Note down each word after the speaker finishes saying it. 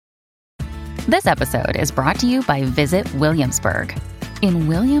This episode is brought to you by Visit Williamsburg. In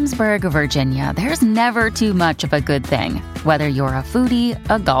Williamsburg, Virginia, there's never too much of a good thing. Whether you're a foodie,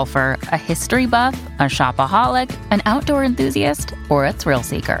 a golfer, a history buff, a shopaholic, an outdoor enthusiast, or a thrill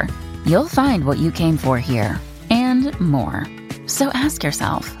seeker, you'll find what you came for here and more. So ask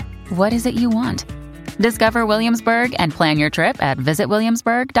yourself, what is it you want? Discover Williamsburg and plan your trip at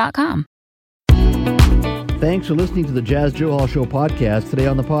visitwilliamsburg.com. Thanks for listening to the Jazz Joe Hall Show podcast. Today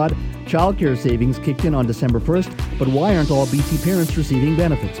on the pod, childcare savings kicked in on December 1st, but why aren't all BC parents receiving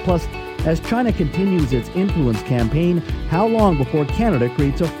benefits? Plus, as China continues its influence campaign, how long before Canada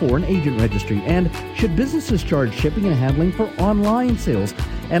creates a foreign agent registry? And should businesses charge shipping and handling for online sales?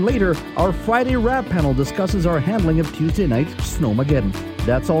 And later, our Friday Wrap panel discusses our handling of Tuesday night's Snowmageddon.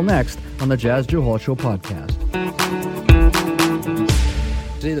 That's all next on the Jazz Joe Hall Show podcast.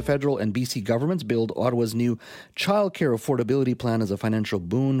 Today, the federal and BC governments billed Ottawa's new childcare affordability plan as a financial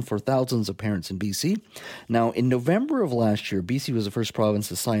boon for thousands of parents in BC. Now, in November of last year, BC was the first province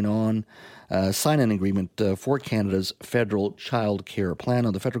to sign an agreement for Canada's federal childcare plan.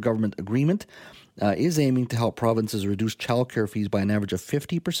 Now, the federal government agreement is aiming to help provinces reduce childcare fees by an average of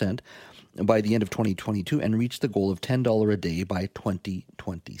 50% by the end of 2022 and reach the goal of $10 a day by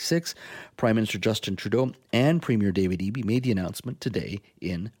 2026. Prime Minister Justin Trudeau and Premier David Eby made the announcement today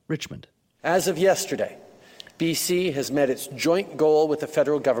in Richmond. As of yesterday, BC has met its joint goal with the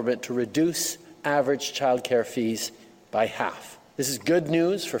federal government to reduce average childcare fees by half. This is good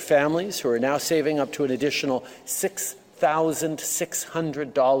news for families who are now saving up to an additional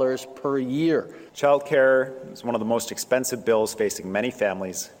 $6,600 per year. Childcare is one of the most expensive bills facing many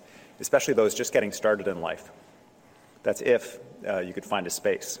families, especially those just getting started in life. That's if you could find a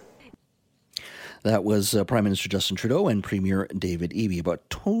space. That was Prime Minister Justin Trudeau and Premier David Eby. About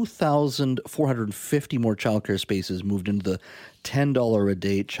 2,450 more childcare spaces moved into the $10 a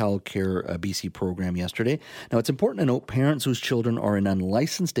day childcare BC program yesterday. Now, it's important to note parents whose children are in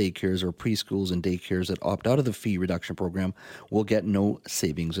unlicensed daycares or preschools and daycares that opt out of the fee reduction program will get no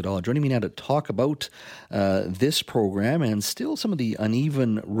savings at all. Joining me now to talk about this program and still some of the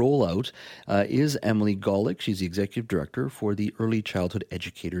uneven rollout is Emily Golick. She's the Executive Director for the Early Childhood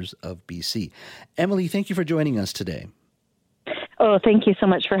Educators of BC. Emily, thank you for joining us today. Oh, thank you so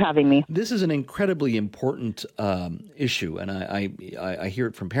much for having me. This is an incredibly important issue, and I hear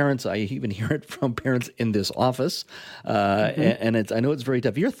it from parents. I even hear it from parents in this office, and I know it's very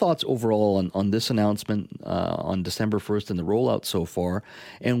tough. Your thoughts overall on this announcement on December 1st and the rollout so far,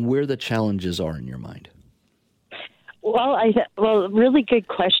 and where the challenges are in your mind? Well, really good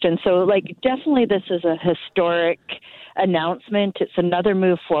question. So, definitely this is a historic announcement. It's another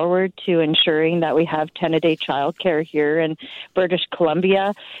move forward to ensuring that we have 10-a-day childcare here in British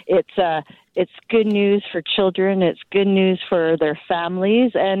Columbia. It's good news for children, it's good news for their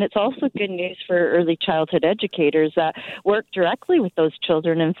families, and it's also good news for early childhood educators that work directly with those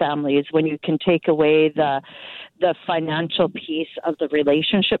children and families. When you can take away the financial piece of the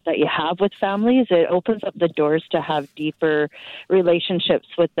relationship that you have with families, it opens up the doors to have deeper relationships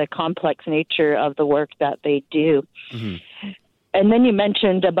with the complex nature of the work that they do. Mm-hmm. And then you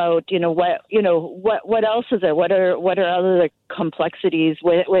mentioned about what else is there? What are other complexities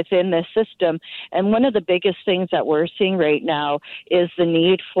within this system? And one of the biggest things that we're seeing right now is the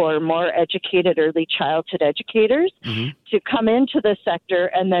need for more educated early childhood educators to come into the sector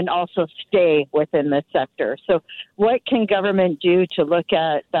and then also stay within the sector. So what can government do to look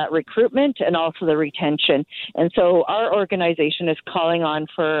at that recruitment and also the retention? And so our organization is calling on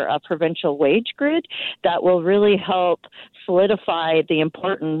for a provincial wage grid that will really help solidify the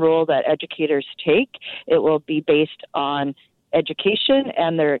important role that educators take. It will be based on education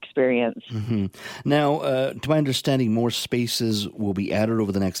and their experience. Mm-hmm. Now, to my understanding, more spaces will be added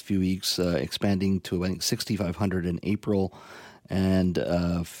over the next few weeks, expanding to, I think, 6,500 in April and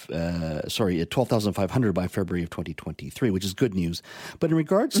 12,500 by February of 2023, which is good news. But in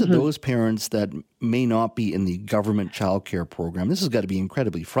regards to those parents that may not be in the government childcare program, this has got to be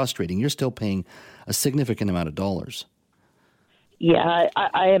incredibly frustrating. You're still paying a significant amount of dollars. Yeah,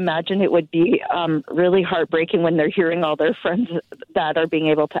 I imagine it would be really heartbreaking when they're hearing all their friends that are being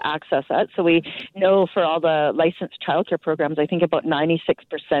able to access that. So we know for all the licensed childcare programs, I think about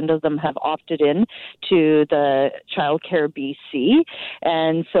 96% of them have opted in to the Childcare BC.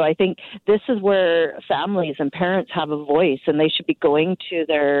 And so I think this is where families and parents have a voice, and they should be going to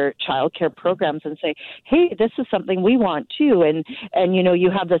their childcare programs and say, hey, this is something we want too. And you know, you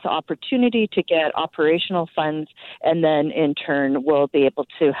have this opportunity to get operational funds and then in turn turn, we'll be able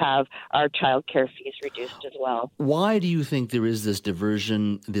to have our childcare fees reduced as well. Why do you think there is this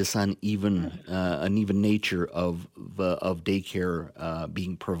diversion, this uneven nature of daycare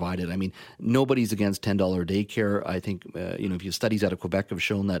being provided? I mean, nobody's against $10 daycare. I think if you studies out of Quebec have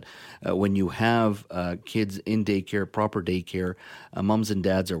shown that when you have kids in daycare, proper daycare, moms and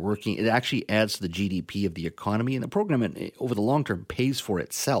dads are working, it actually adds to the GDP of the economy, and the program over the long term pays for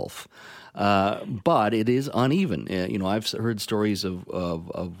itself. But it is uneven. I've heard stories of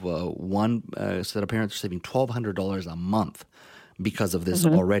one set of parents saving $1,200 a month because of this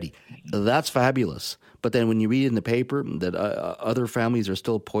already. That's fabulous. But then when you read in the paper that other families are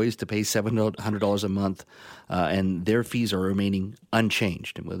still poised to pay $700 a month and their fees are remaining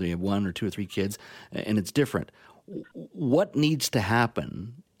unchanged, whether you have one or two or three kids, and it's different. What needs to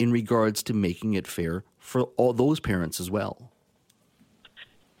happen in regards to making it fair for all those parents as well?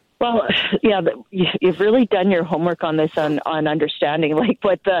 Well, yeah, you've really done your homework on this, on understanding like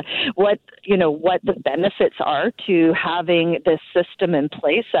what the benefits are to having this system in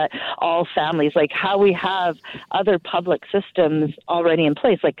place at all families, like how we have other public systems already in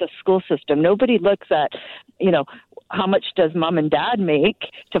place, like a school system. Nobody looks at, how much does mom and dad make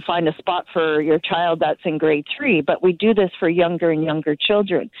to find a spot for your child that's in grade 3, but we do this for younger and younger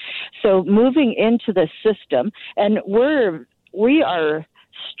children. So moving into this system, and we are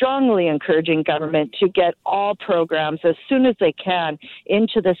strongly encouraging government to get all programs as soon as they can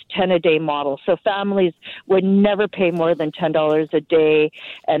into this 10-a-day model. So families would never pay more than $10 a day,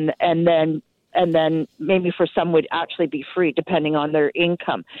 and then maybe for some would actually be free depending on their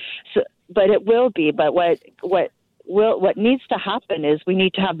income. So, but it will be. But what needs to happen is we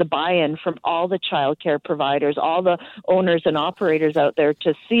need to have the buy-in from all the childcare providers, all the owners and operators out there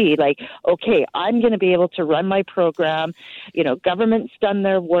to see, like, okay, I'm going to be able to run my program. Government's done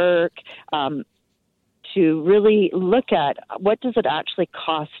their work to really look at what does it actually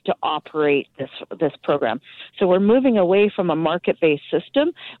cost to operate this program. So we're moving away from a market-based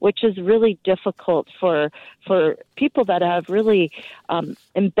system, which is really difficult for people that have really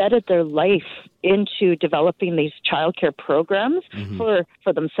embedded their life into developing these childcare programs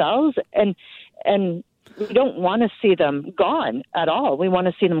for themselves, and we don't want to see them gone at all. We want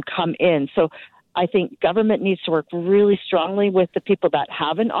to see them come in. So I think government needs to work really strongly with the people that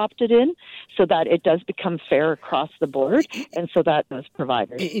haven't opted in so that it does become fair across the board, and so that those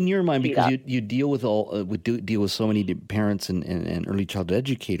providers. In your mind, because you deal with deal with so many parents and early childhood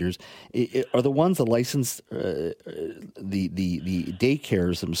educators, are the ones that license the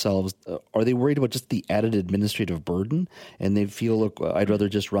daycares themselves, are they worried about just the added administrative burden, and they feel, look, I'd rather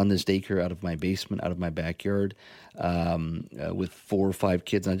just run this daycare out of my basement, out of my backyard, with 4 or 5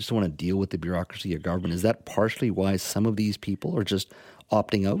 kids, and I just don't want to deal with the bureaucracy of government? Is that partially why some of these people are just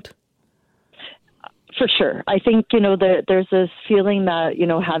opting out? For sure. I think, there's this feeling that,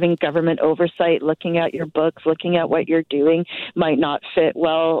 having government oversight, looking at your books, looking at what you're doing might not fit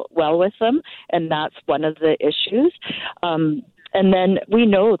well with them. And that's one of the issues. And then we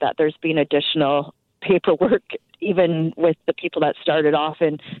know that there's been additional paperwork even with the people that started off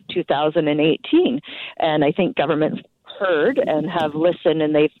in 2018. And I think government heard and have listened,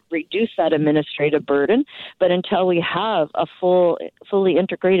 and they've reduced that administrative burden. But until we have a fully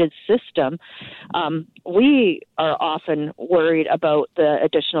integrated system, we are often worried about the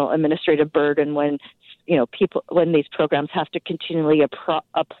additional administrative burden when these programs have to continually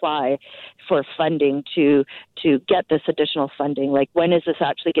apply for funding to get this additional funding. Like, when is this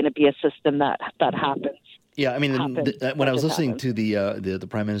actually going to be a system that happens? Yeah, I mean, when I was listening to the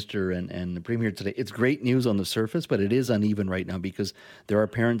Prime Minister and the Premier today, it's great news on the surface, but it is uneven right now because there are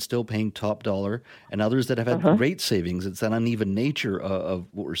parents still paying top dollar and others that have had great savings. It's that uneven nature of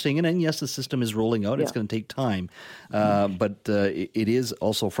what we're seeing. And yes, the system is rolling out. Yeah. It's going to take time, but it is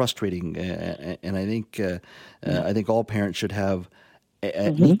also frustrating. And I think all parents should have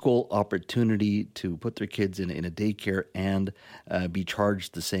an equal opportunity to put their kids in a daycare and be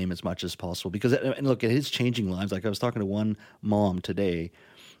charged the same as much as possible. Because, and look, it is changing lives. Like I was talking to one mom today,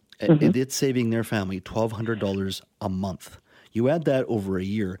 it's saving their family $1,200 a month. You add that over a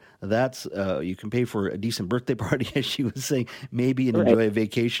year, that's you can pay for a decent birthday party, as she was saying, maybe enjoy a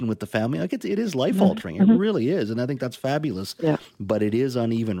vacation with the family. Like it is life-altering. It really is, and I think that's fabulous. Yeah. But it is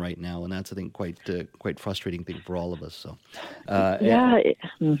uneven right now, and that's, I think, quite frustrating thing for all of us. So,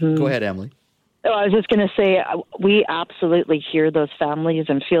 Go ahead, Emily. Oh, I was just going to say, we absolutely hear those families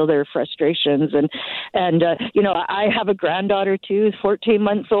and feel their frustrations. And I have a granddaughter, too, 14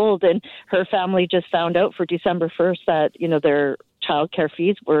 months old, and her family just found out for December 1st that, childcare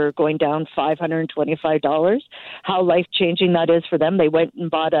fees were going down $525. How life-changing that is for them. They went and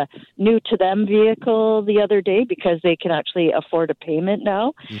bought a new-to-them vehicle the other day because they can actually afford a payment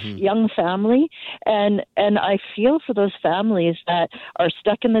now. Young family. And I feel for those families that are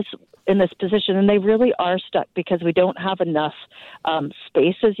stuck in this position, and they really are stuck because we don't have enough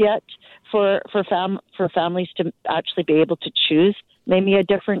spaces yet for families to actually be able to choose maybe a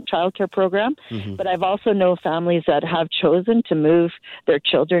different childcare program. But I've also known families that have chosen to move their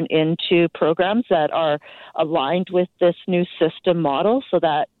children into programs that are aligned with this new system model so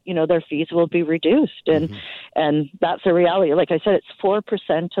that, you know, their fees will be reduced. And that's a reality. Like I said, it's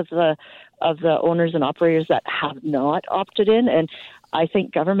 4% of the owners and operators that have not opted in. And I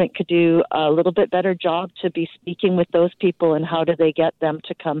think government could do a little bit better job to be speaking with those people and how do they get them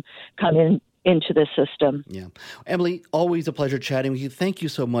to come into the system. Yeah. Emily, always a pleasure chatting with you. Thank you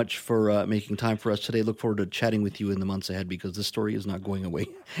so much for making time for us today. Look forward to chatting with you in the months ahead because this story is not going away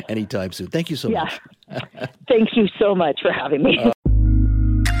anytime soon. Thank you so much. Thank you so much for having me.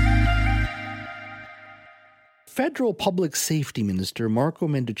 Federal Public Safety Minister Marco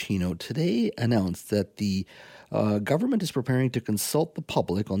Mendocino today announced that the government is preparing to consult the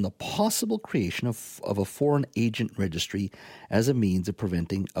public on the possible creation of a foreign agent registry as a means of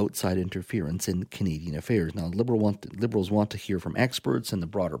preventing outside interference in Canadian affairs. Now, Liberals want to hear from experts and the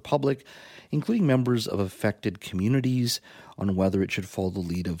broader public, including members of affected communities, on whether it should follow the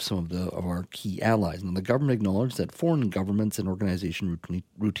lead of some of our key allies. Now, the government acknowledged that foreign governments and organizations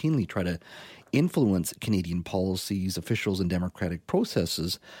routinely try to influence Canadian policies, officials, and democratic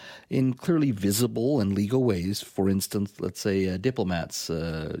processes in clearly visible and legal ways. For instance, let's say diplomats,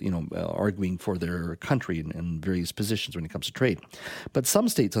 arguing for their country in various positions when it comes to trade. But some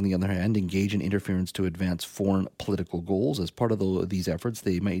states, on the other hand, engage in interference to advance foreign political goals. As part of these efforts,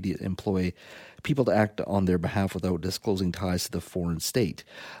 they might employ people to act on their behalf without disclosing ties to the foreign state.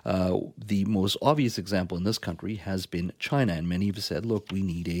 The most obvious example in this country has been China, and many have said, look, we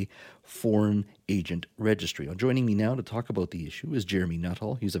need a foreign agent registry. Now, joining me now to talk about the issue is Jeremy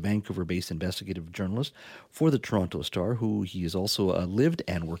Nuttall. He's a Vancouver-based investigative journalist for the Toronto Star, who he has also lived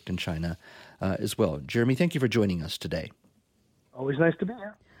and worked in China as well. Jeremy, thank you for joining us today. Always nice to be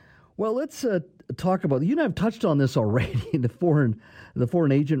here. Well, let's talk about, you and I have touched on this already, the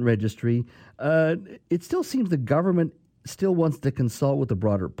foreign agent registry. It still seems the government still wants to consult with the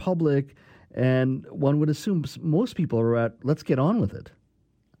broader public, and one would assume most people are at, let's get on with it.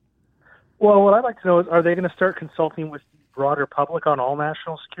 Well, what I'd like to know is, are they going to start consulting with the broader public on all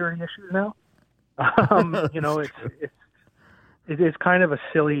national security issues now? It's kind of a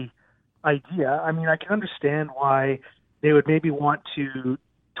silly idea. I mean, I can understand why they would maybe want to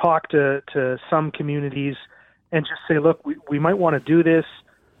talk to some communities and just say, look, we might want to do this,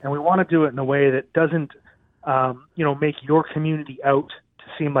 and we want to do it in a way that doesn't, make your community out to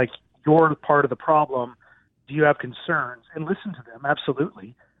seem like you're part of the problem. Do you have concerns? And listen to them,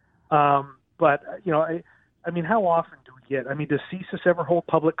 absolutely. But how often do we get? I mean, does CSIS ever hold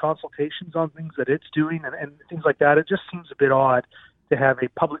public consultations on things that it's doing and things like that? It just seems a bit odd to have a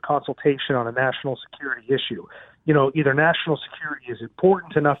public consultation on a national security issue. You know, either national security is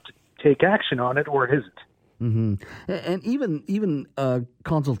important enough to take action on it, or it isn't. Mm-hmm. And even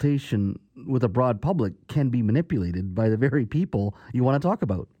consultation with a broad public can be manipulated by the very people you want to talk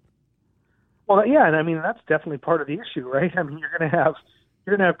about. Well, yeah, and I mean that's definitely part of the issue, right? I mean, you're going to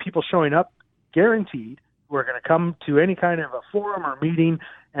have people showing up, guaranteed, who are going to come to any kind of a forum or meeting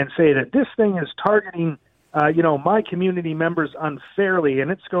and say that this thing is targeting, my community members unfairly, and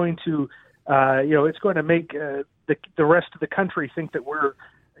it's going to, make the rest of the country think that we're,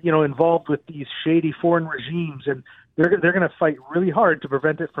 involved with these shady foreign regimes, and they're going to fight really hard to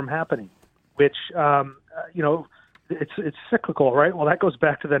prevent it from happening. Which, it's cyclical, right? Well, that goes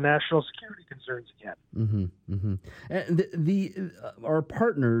back to the national security concerns again. Mm-hmm, mm-hmm. And our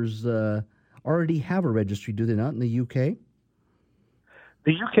partners already have a registry, do they not, in the UK?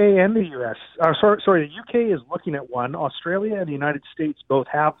 The UK and the US. The UK is looking at one. Australia and the United States both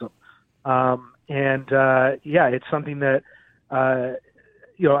have them. It's something that,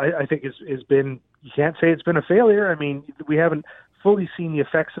 I think has been, you can't say it's been a failure. I mean, we haven't fully seen the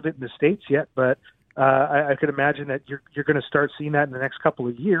effects of it in the States yet, but I could imagine that you're going to start seeing that in the next couple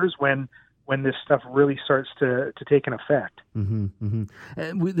of years when this stuff really starts to take an effect. Mm-hmm, mm-hmm.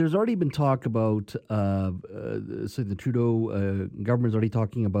 And there's already been talk about, the Trudeau government is already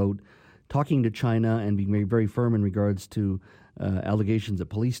talking about talking to China and being very, very firm in regards to allegations that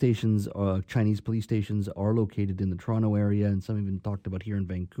police stations, Chinese police stations, are located in the Toronto area, and some even talked about here in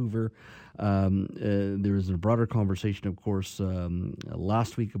Vancouver. There is a broader conversation, of course,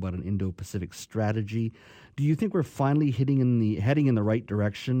 last week about an Indo-Pacific strategy. Do you think we're finally heading in the right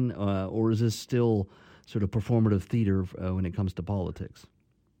direction, or is this still sort of performative theater when it comes to politics?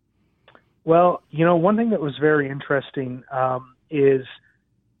 Well, one thing that was very interesting is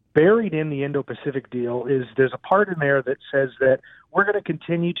buried in the Indo-Pacific deal is there's a part in there that says that we're going to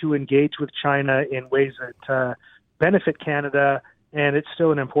continue to engage with China in ways that benefit Canada, and it's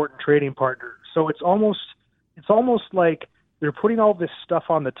still an important trading partner. So it's almost like they're putting all this stuff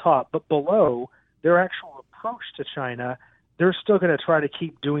on the top, but below their actual approach to China, they're still going to try to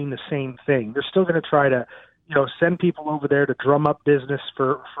keep doing the same thing. They're still going to try to, send people over there to drum up business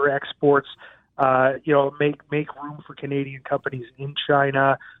for exports, make room for Canadian companies in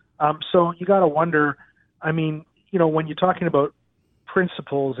China. So you got to wonder, when you're talking about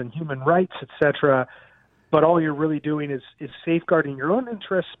principles and human rights, et cetera, but all you're really doing is safeguarding your own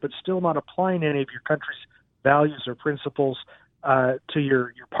interests, but still not applying any of your country's values or principles to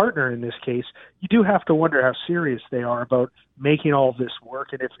your partner in this case, you do have to wonder how serious they are about making all of this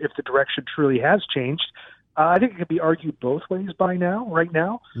work, and if the direction truly has changed. I think it could be argued both ways right now.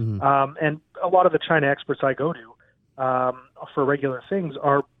 Mm-hmm. And a lot of the China experts I go to for regular things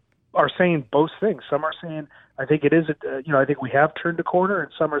are saying both things. Some are saying, I think it is, I think we have turned a corner,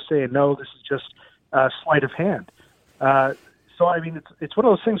 and some are saying, no, this is just sleight of hand. So, it's one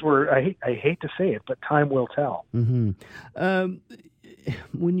of those things where I hate to say it, but time will tell. Mm-hmm. I'm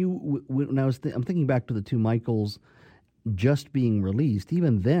thinking back to the two Michaels just being released,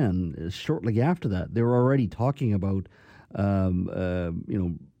 even then, shortly after that, they were already talking about,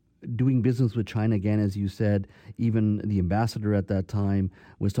 doing business with China again, as you said. Even the ambassador at that time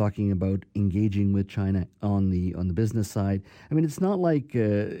was talking about engaging with China on the business side. It's not like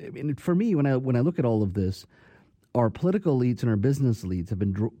for me, when I look at all of this, our political elites and our business elites have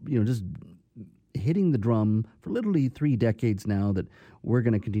been just hitting the drum for literally 3 decades now that we're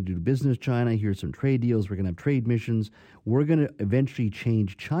going to continue to do business with China. Here's some trade deals. We're going to have trade missions. We're going to eventually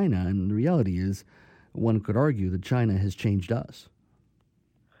change China. And the reality is, one could argue that China has changed us.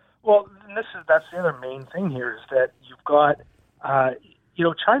 Well, that's the other main thing here is that you've got,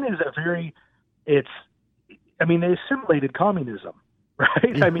 China is they assimilated communism,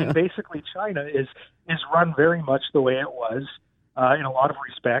 right? Yeah. Basically China is run very much the way it was in a lot of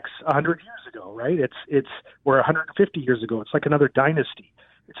respects 100 years ago, right? It's 150 years ago. It's like another dynasty.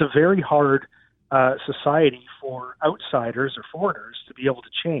 It's a very hard society for outsiders or foreigners to be able to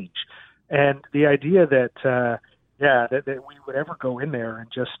change. And the idea that we would ever go in there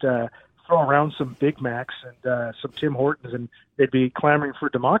and just throw around some Big Macs and some Tim Hortons and they'd be clamoring for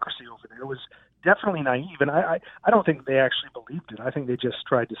democracy over there was definitely naive. And I don't think they actually believed it. I think they just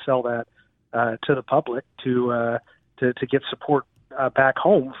tried to sell that to the public to get support back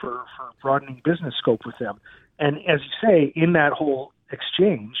home for broadening business scope with them. And as you say, in that whole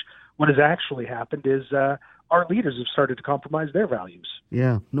exchange, what has actually happened is our leaders have started to compromise their values.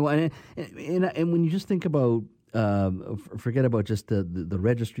 Yeah. No, and when you just think about forget about just the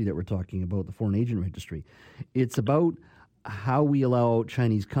registry that we're talking about, the foreign agent registry. It's about how we allow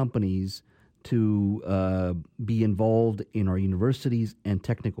Chinese companies to be involved in our universities and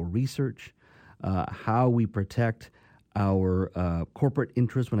technical research, how we protect our corporate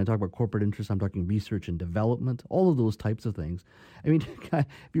interests. When I talk about corporate interests, I'm talking research and development, all of those types of things. If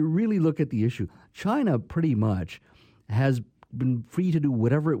you really look at the issue, China pretty much has been free to do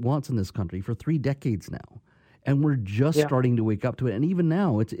whatever it wants in this country for 3 decades now. And we're just starting to wake up to it. And even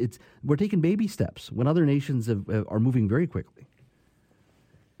now, it's we're taking baby steps when other nations are moving very quickly.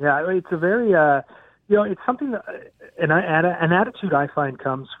 Yeah, it's a very, it's something that an attitude I find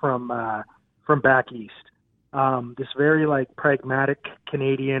comes from back east. This very pragmatic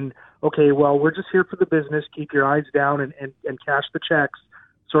Canadian, okay, well, we're just here for the business, keep your eyes down and cash the checks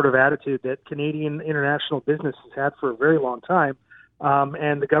sort of attitude that Canadian international business has had for a very long time.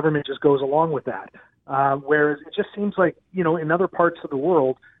 And the government just goes along with that. Whereas it just seems like, in other parts of the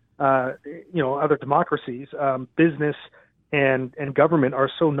world, other democracies, business and government are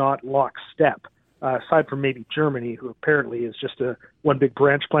so not lockstep, aside from maybe Germany, who apparently is just one big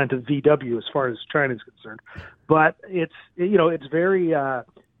branch plant of VW as far as China is concerned. But it's very,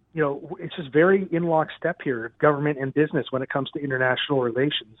 it's just very in lockstep here, government and business when it comes to international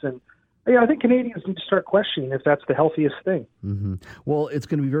relations. And I think Canadians need to start questioning if that's the healthiest thing. Mm-hmm. Well, it's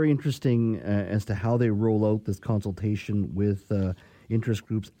going to be very interesting as to how they roll out this consultation with interest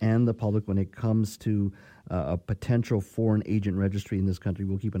groups and the public when it comes to a potential foreign agent registry in this country.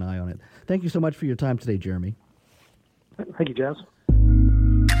 We'll keep an eye on it. Thank you so much for your time today, Jeremy. Thank you, Jazz.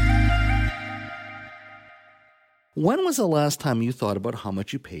 When was the last time you thought about how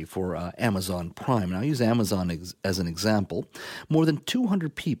much you pay for Amazon Prime? Now, I'll use Amazon as an example. More than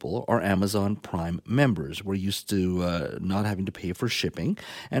 200 people are Amazon Prime members. We're used to not having to pay for shipping.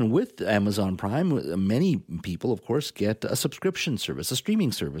 And with Amazon Prime, many people, of course, get a subscription service, a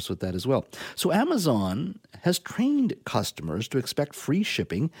streaming service with that as well. So Amazon has trained customers to expect free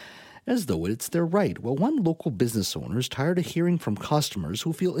shipping as though it's their right. Well, one local business owner is tired of hearing from customers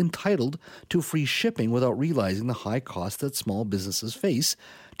who feel entitled to free shipping without realizing the high cost that small businesses face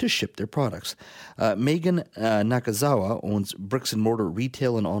to ship their products. Megan Nakazawa owns bricks and mortar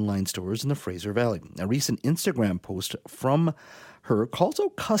retail and online stores in the Fraser Valley. A recent Instagram post from her calls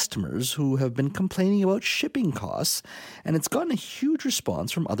out customers who have been complaining about shipping costs, and it's gotten a huge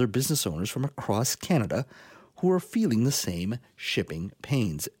response from other business owners from across Canada who are feeling the same shipping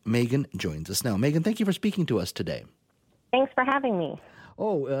pains. Megan joins us now. Megan, thank you for speaking to us today. Thanks for having me.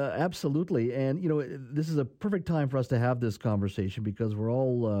 Oh, absolutely. And, this is a perfect time for us to have this conversation because we're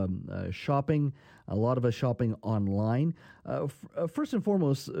all shopping, a lot of us shopping online. First and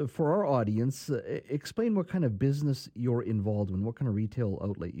foremost, for our audience, explain what kind of business you're involved in, what kind of retail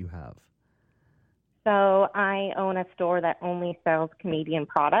outlet you have. So I own a store that only sells Canadian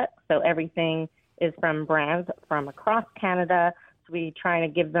products, so everything is from brands from across Canada. So we try to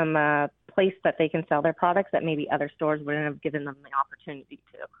give them a place that they can sell their products that maybe other stores wouldn't have given them the opportunity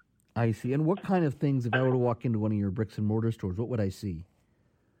to. I see. And what kind of things, if I were to walk into one of your bricks and mortar stores, what would I see?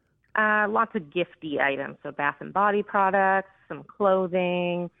 Lots of gifty items, so bath and body products, some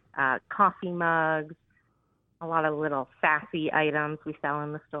clothing, coffee mugs, a lot of little sassy items we sell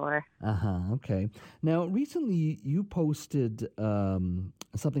in the store. Okay. Now, recently you posted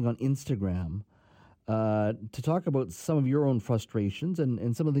something on Instagram to talk about some of your own frustrations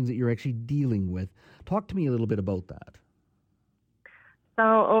and some of the things that you're actually dealing with. Talk to me a little bit about that.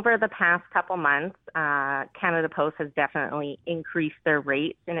 So over the past couple months, Canada Post has definitely increased their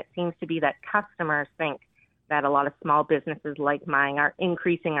rates, and it seems to be that customers think that a lot of small businesses like mine are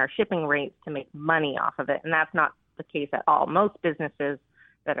increasing our shipping rates to make money off of it, and that's not the case at all. Most businesses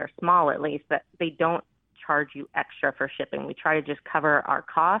that are small, at least, that they don't charge you extra for shipping. We try to just cover our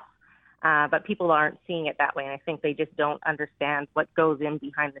costs. But people aren't seeing it that way, and I think they just don't understand what goes in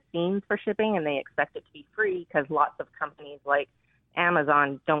behind the scenes for shipping, and they expect it to be free because lots of companies like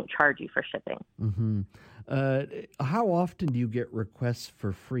Amazon don't charge you for shipping. Mm-hmm. How often do you get requests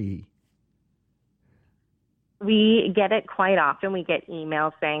for free? We get it quite often. We get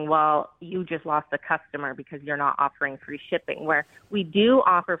emails saying, well, you just lost a customer because you're not offering free shipping, where we do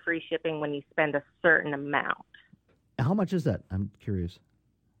offer free shipping when you spend a certain amount. How much is that? I'm curious.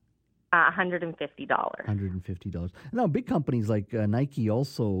 $150. $150. Now, big companies like Nike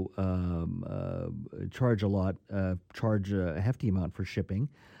also charge a lot, charge a hefty amount for shipping.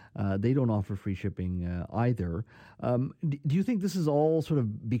 They don't offer free shipping either. Do you think this is all sort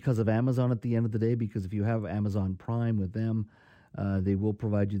of because of Amazon at the end of the day? Because if you have Amazon Prime with them, they will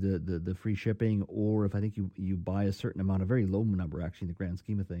provide you the free shipping, or if I think you buy a certain amount, a very low number actually in the grand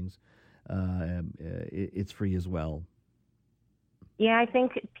scheme of things, it's free as well. Yeah, I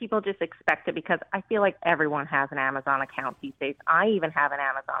think people just expect it because I feel like everyone has an Amazon account these days. I even have an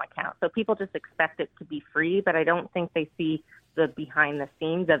Amazon account. So people just expect it to be free, but I don't think they see the behind the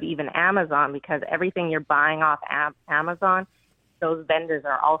scenes of even Amazon, because everything you're buying off Amazon, those vendors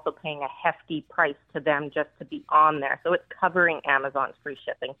are also paying a hefty price to them just to be on there. So it's covering Amazon's free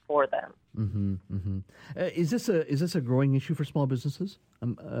shipping for them. Mm-hmm, mm-hmm. Is this a growing issue for small businesses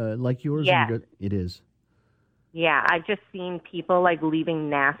like yours? Yeah. It is. Yeah, I've just seen people like leaving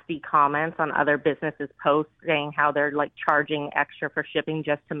nasty comments on other businesses' posts saying how they're like charging extra for shipping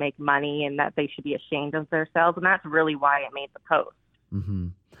just to make money and that they should be ashamed of themselves. And that's really why I made the post. Mm-hmm.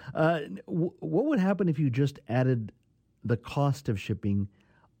 What would happen if you just added the cost of shipping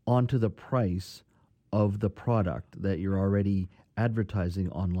onto the price of the product that you're already advertising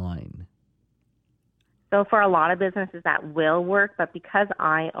online? So for a lot of businesses that will work, but because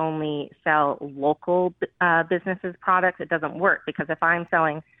I only sell local businesses products, it doesn't work, because if I'm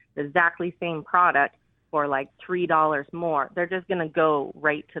selling the exactly same product for like $3 more, they're just going to go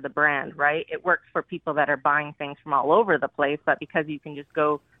right to the brand, right? It works for people that are buying things from all over the place, but because you can just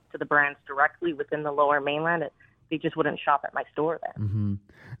go to the brands directly within the Lower Mainland, they just wouldn't shop at my store then.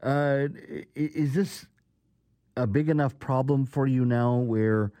 Mm-hmm. Is this a big enough problem for you now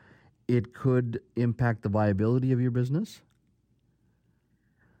where it could impact the viability of your business?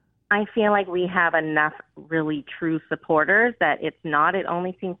 I feel like we have enough really true supporters that it's not. It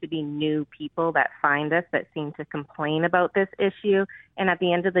only seems to be new people that find us that seem to complain about this issue. And at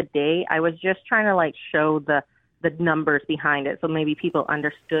the end of the day, I was just trying to like show the the numbers behind it. So maybe people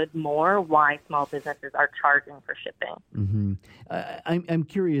understood more why small businesses are charging for shipping. Mm-hmm. I'm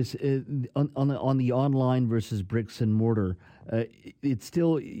curious on the online versus bricks and mortar. It's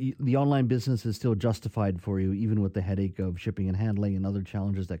still the online business is still justified for you, even with the headache of shipping and handling and other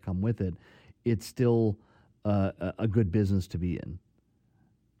challenges that come with it. It's still a good business to be in.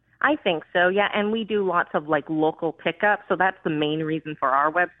 I think so, yeah. And we do lots of local pickup. So that's the main reason for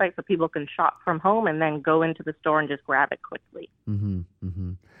our website, so people can shop from home and then go into the store and just grab it quickly. Mm-hmm,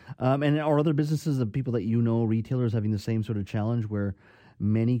 mm-hmm. And are other businesses, the people that you know, retailers, having the same sort of challenge where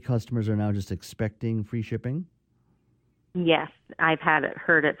many customers are now just expecting free shipping? Yes, I've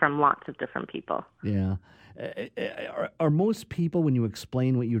heard it from lots of different people. Yeah. Are most people, when you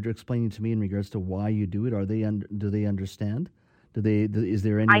explain what you're explaining to me in regards to why you do it, do they understand? Is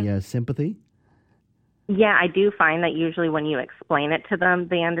there any sympathy? Yeah, I do find that usually when you explain it to them,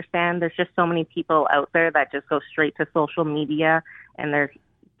 they understand. There's just so many people out there that just go straight to social media and they're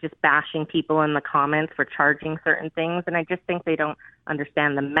just bashing people in the comments for charging certain things. And I just think they don't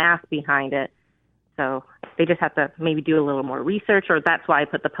understand the math behind it. So they just have to maybe do a little more research, or that's why I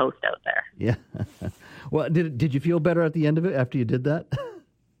put the post out there. Yeah. Well, did you feel better at the end of it after you did that?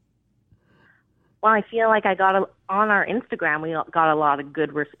 Well, I feel like on our Instagram, we got a lot of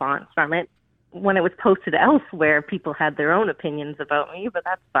good response from it. When it was posted elsewhere, people had their own opinions about me, but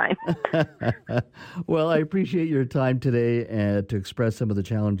that's fine. Well, I appreciate your time today to express some of the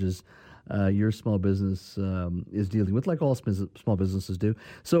challenges your small business is dealing with, like all small businesses do.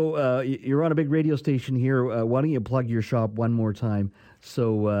 So you're on a big radio station here. Why don't you plug your shop one more time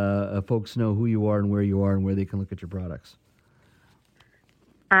so folks know who you are and where they can look at your products?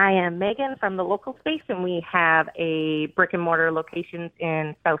 I am Megan from the Local Space, and we have a brick-and-mortar locations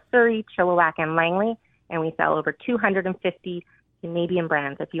in South Surrey, Chilliwack, and Langley, and we sell over 250 Canadian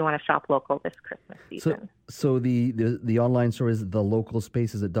brands if you want to shop local this Christmas season. So the online store is the local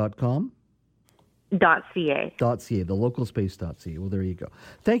space, is it .com? .ca. .ca, the localspace.ca. Well, there you go.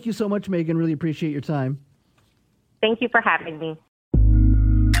 Thank you so much, Megan. Really appreciate your time. Thank you for having me.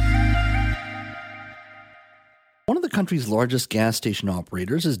 One of the country's largest gas station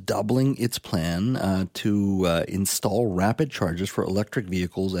operators is doubling its plan to install rapid chargers for electric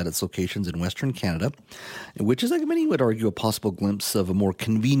vehicles at its locations in Western Canada, which is, like many would argue, a possible glimpse of a more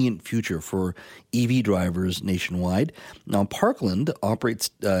convenient future for EV drivers nationwide. Now, Parkland operates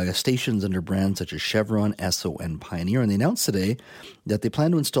stations under brands such as Chevron, Esso, and Pioneer, and they announced today that they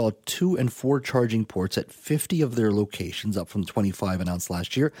plan to install 2 and 4 charging ports at 50 of their locations, up from 25 announced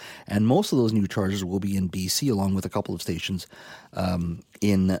last year, and most of those new chargers will be in BC, along with a couple of stations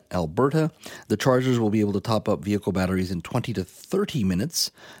in Alberta. The chargers will be able to top up vehicle batteries in 20 to 30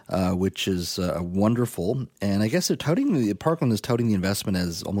 minutes, which is wonderful. And I guess Parkland is touting the investment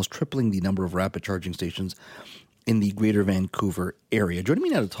as almost tripling the number of rapid charging stations in the Greater Vancouver area. Joining me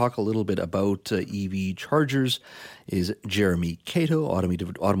now to talk a little bit about EV chargers is Jeremy Cato,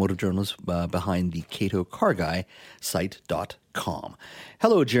 automotive journalist behind the CatoCarGuy.site.com.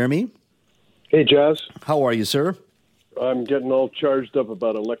 Hello, Jeremy. Hey, Jazz. How are you, sir? I'm getting all charged up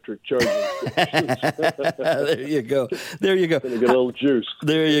about electric charging. There you go. Gonna get a little juiced.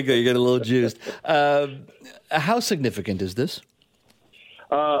 There you go. You get a little juiced. How significant is this?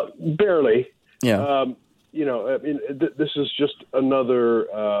 Barely. Yeah. This is just another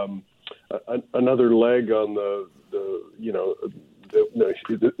leg on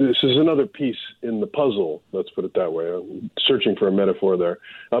this is another piece in the puzzle. Let's put it that way. I'm searching for a metaphor there.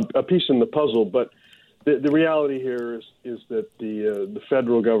 A piece in the puzzle, but the reality here is that the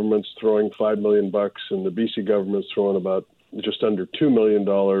federal government's throwing $5 million and the BC government's throwing about just under $2 million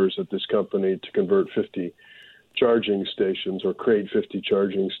at this company to convert 50 charging stations or create 50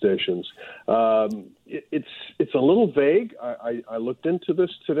 charging stations. It's a little vague. I looked into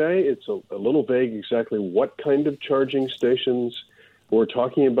this today. It's a little vague exactly what kind of charging stations we're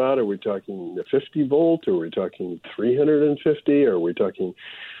talking about. Are we talking the 50 volt? Are we talking 350? Are we talking,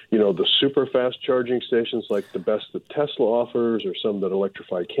 the super fast charging stations like the best that Tesla offers or some that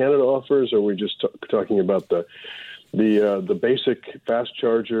Electrify Canada offers? Or are we just talking about the basic fast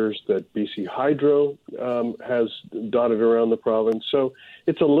chargers that BC Hydro has dotted around the province? So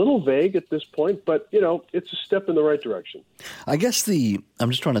it's a little vague at this point, but, it's a step in the right direction. I guess I'm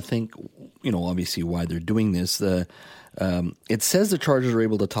just trying to think, obviously why they're doing this. It says the chargers are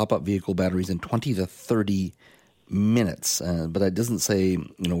able to top up vehicle batteries in 20 to 30 minutes, but it doesn't say,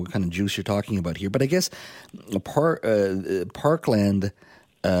 what kind of juice you're talking about here. But I guess Parkland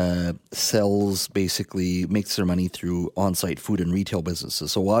makes their money through on-site food and retail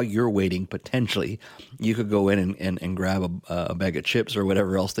businesses. So while you're waiting, potentially, you could go in and grab a bag of chips or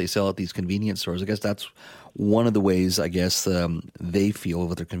whatever else they sell at these convenience stores. I guess that's one of the ways, they feel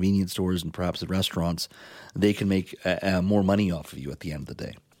with their convenience stores and perhaps at restaurants, they can make more money off of you at the end of the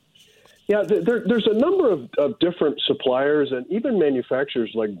day. Yeah, there's a number of different suppliers and even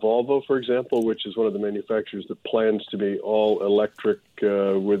manufacturers like Volvo, for example, which is one of the manufacturers that plans to be all electric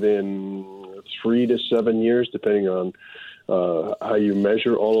within 3 to 7 years, depending on how you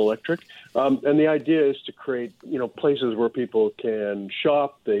measure all electric. And the idea is to create, places where people can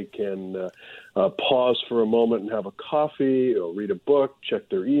shop, they can pause for a moment and have a coffee or read a book, check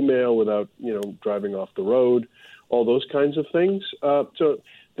their email without, driving off the road, all those kinds of things. So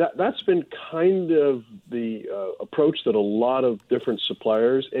that's been kind of the approach that a lot of different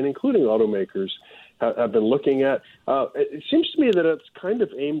suppliers, and including automakers, have been looking at. It seems to me that it's kind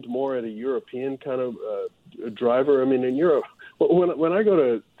of aimed more at a European kind of driver. I mean, in Europe, when I go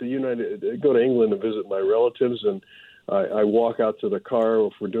to England and visit my relatives, and I walk out to the car,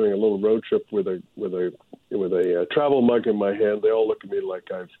 if we're doing a little road trip with a travel mug in my hand, they all look at me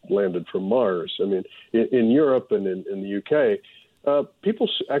like I've landed from Mars. I mean, in Europe and in the UK, people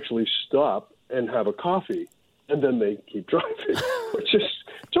actually stop and have a coffee, and then they keep driving, which is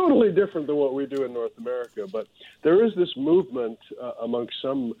totally different than what we do in North America. But there is this movement amongst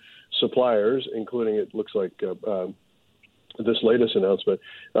some suppliers, including, it looks like, this latest announcement,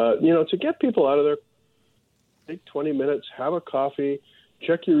 to get people out of there, take 20 minutes, have a coffee,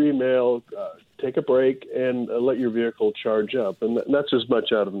 check your email, take a break, and let your vehicle charge up. And that's as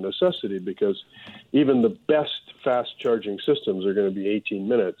much out of necessity, because even the best fast charging systems are going to be 18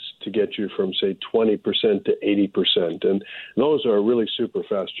 minutes to get you from, say, 20% to 80%. And those are really super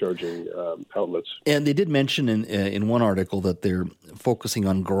fast charging outlets. And they did mention in one article that they're focusing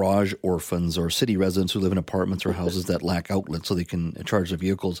on garage orphans or city residents who live in apartments or houses that lack outlets so they can charge their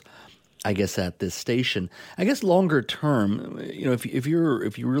vehicles, I guess, at this station. I guess longer term, if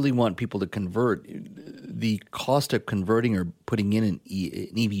you really want people to convert, the cost of converting or putting in an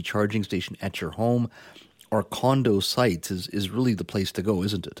EV charging station at your home or condo sites is really the place to go,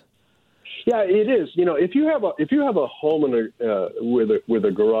 isn't it? Yeah, it is. If you have a home with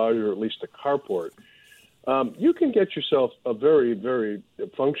a garage or at least a carport, you can get yourself a very, very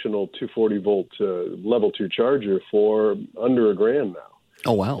functional 240 volt level 2 charger for under $1,000 now.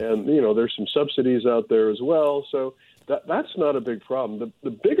 Oh, wow. And, there's some subsidies out there as well. So that's not a big problem. The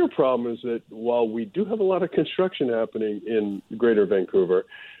bigger problem is that while we do have a lot of construction happening in Greater Vancouver,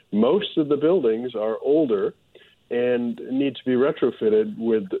 most of the buildings are older and need to be retrofitted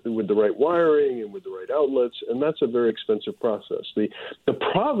with the right wiring and with the right outlets, and that's a very expensive process. The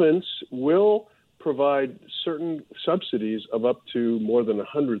province will provide certain subsidies of up to more than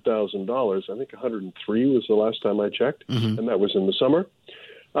 $100,000. I think 103 was the last time I checked, and that was in the summer.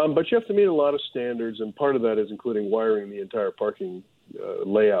 But you have to meet a lot of standards, and part of that is including wiring the entire parking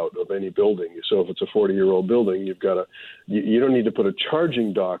layout of any building. So if it's a 40-year-old building, you don't need to put a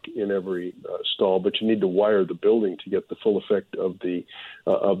charging dock in every stall, but you need to wire the building to get the full effect of the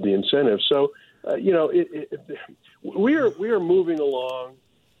incentive. So we are moving along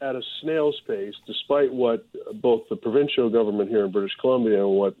at a snail's pace, despite what both the provincial government here in British Columbia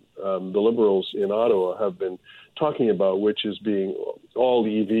and what the Liberals in Ottawa have been talking about, which is being all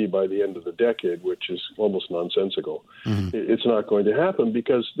EV by the end of the decade, which is almost nonsensical. It's not going to happen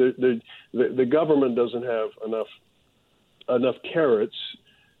because the government doesn't have enough carrots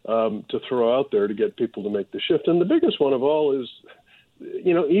to throw out there to get people to make the shift. And the biggest one of all is,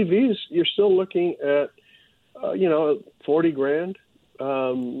 EVs. You're still looking at, $40,000.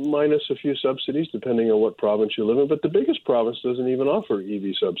 Minus a few subsidies, depending on what province you live in. But the biggest province doesn't even offer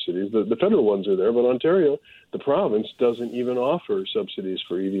EV subsidies. The federal ones are there, but Ontario, the province, doesn't even offer subsidies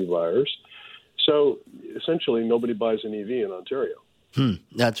for EV buyers. So essentially, nobody buys an EV in Ontario.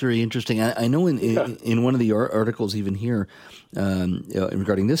 That's very interesting. I know in one of the articles even here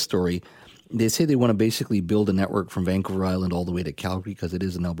regarding this story, they say they want to basically build a network from Vancouver Island all the way to Calgary because it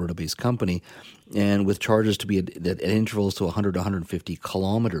is an Alberta-based company, and with charges to be at intervals to 100 to 150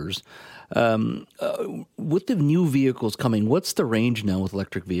 kilometers. With the new vehicles coming, what's the range now with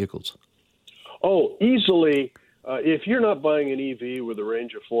electric vehicles? Oh, easily. If you're not buying an EV with a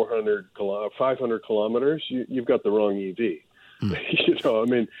range of 500 kilometers, you've got the wrong EV.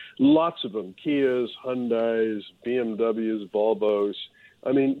 Lots of them, Kias, Hyundais, BMWs, Volvos,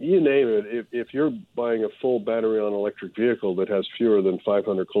 I mean, you name it. If you're buying a full battery on electric vehicle that has fewer than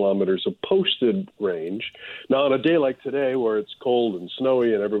 500 kilometers of posted range, now on a day like today where it's cold and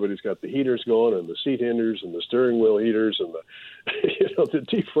snowy and everybody's got the heaters going and the seat heaters and the steering wheel heaters and the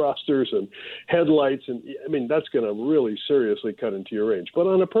defrosters and headlights, and I mean that's going to really seriously cut into your range. But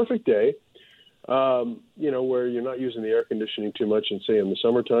on a perfect day, where you're not using the air conditioning too much, and say in the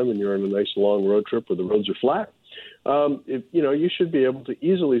summertime and you're on a nice long road trip where the roads are flat, you should be able to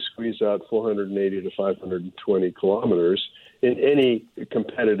easily squeeze out 480 to 520 kilometers in any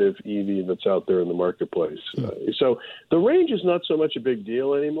competitive EV that's out there in the marketplace. So the range is not so much a big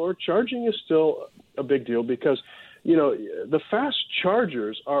deal anymore. Charging is still a big deal because, the fast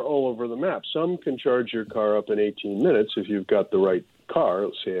chargers are all over the map. Some can charge your car up in 18 minutes if you've got the right car,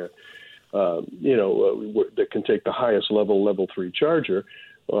 let's say that can take the highest level 3 charger.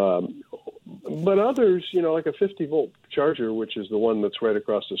 But others, like a 50-volt charger, which is the one that's right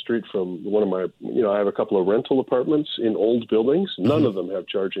across the street from one of my, I have a couple of rental apartments in old buildings. None of them have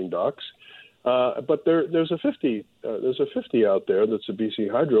charging docks. But there's a 50 out there that's a BC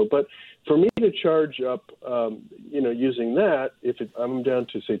Hydro. But for me to charge up, using that, I'm down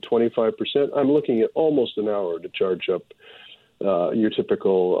to say 25%, I'm looking at almost an hour to charge up your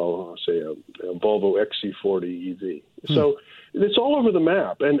typical, a Volvo XC40 EV. So it's all over the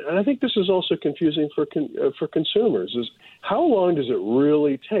map, and I think this is also confusing for consumers. Is how long does it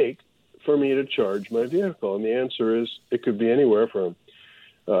really take for me to charge my vehicle? And the answer is it could be anywhere from,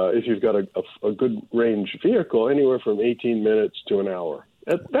 if you've got a good range vehicle, anywhere from 18 minutes to an hour.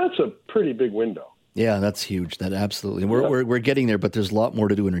 That's a pretty big window. Yeah, that's huge. That absolutely. We're getting there, but there's a lot more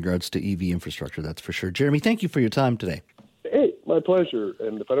to do in regards to EV infrastructure. That's for sure. Jeremy, thank you for your time today. Hey, my pleasure.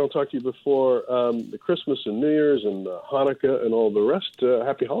 And if I don't talk to you before the Christmas and New Year's and Hanukkah and all the rest,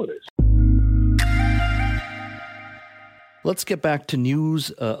 happy holidays. Let's get back to news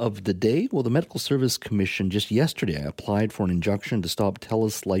of the day. Well, the Medical Service Commission just yesterday applied for an injunction to stop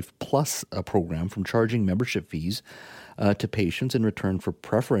TELUS Life Plus program from charging membership fees to patients in return for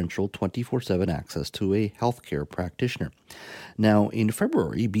preferential 24/7 access to a healthcare practitioner. Now, in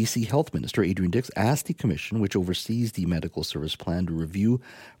February, BC Health Minister Adrian Dix asked the Commission, which oversees the medical service plan, to review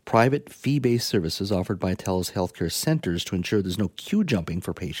private fee-based services offered by TELUS healthcare centres to ensure there's no queue jumping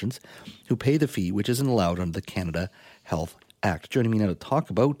for patients who pay the fee, which isn't allowed under the Canada Health Act. Joining me now to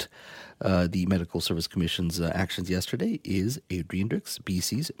talk about the Medical Service Commission's actions yesterday is Adrian Dix,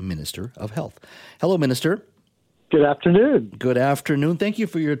 BC's Minister of Health. Hello, Minister. Good afternoon. Good afternoon. Thank you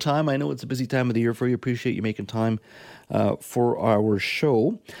for your time. I know it's a busy time of the year for you. Appreciate you making time for our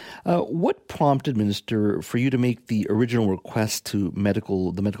show. What prompted, Minister, for you to make the original request to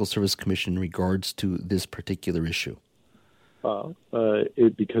the Medical Service Commission in regards to this particular issue?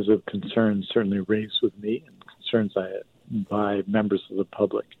 Because of concerns certainly raised with me and concerns by members of the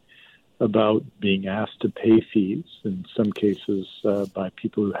public about being asked to pay fees, in some cases by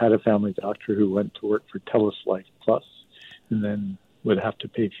people who had a family doctor who went to work for TELUS Life Plus and then would have to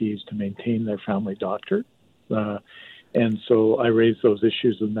pay fees to maintain their family doctor. And so I raised those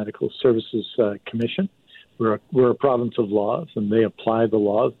issues with the Medical Services Commission. We're a province of laws, and they apply the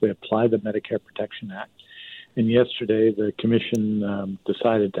laws. They apply the Medicare Protection Act. And yesterday, the Commission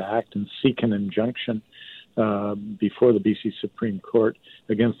decided to act and seek an injunction before the BC Supreme Court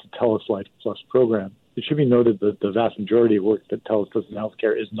against the TELUS Life Plus program. It should be noted that the vast majority of work that TELUS does in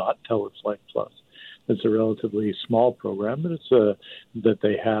healthcare is not TELUS Life Plus. It's a relatively small program, but it's that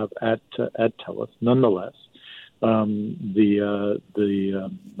they have at TELUS. Nonetheless, the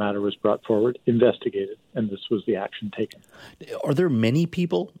matter was brought forward, investigated, and this was the action taken. Are there many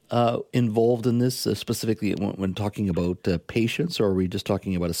people involved in this, specifically when talking about patients, or are we just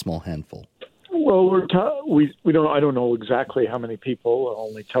talking about a small handful? Well, we don't. I don't know exactly how many people.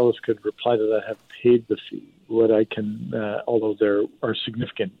 Only TELUS could reply to that have paid the fee. What I can, although there are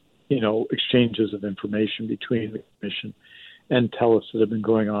significant, exchanges of information between the Commission and TELUS that have been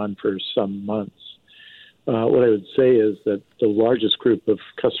going on for some months. What I would say is that the largest group of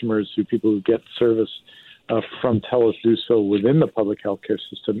customers, people who get service from TELUS, do so within the public healthcare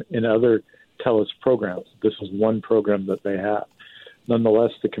system in other TELUS programs. This is one program that they have.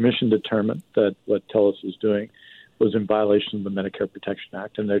 Nonetheless, the Commission determined that what TELUS was doing was in violation of the Medicare Protection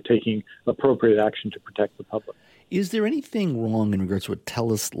Act, and they're taking appropriate action to protect the public. Is there anything wrong in regards to what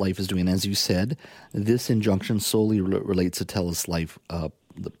TELUS Life is doing? As you said, this injunction solely relates to TELUS Life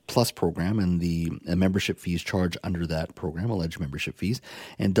the Plus program and the membership fees charged under that program, alleged membership fees,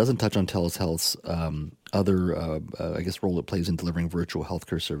 and doesn't touch on TELUS Health's other, role it plays in delivering virtual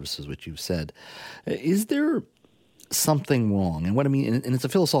healthcare services, which you've said. Is there something wrong? And what I mean, and it's a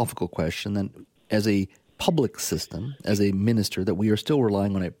philosophical question, that as a public system, as a minister, that we are still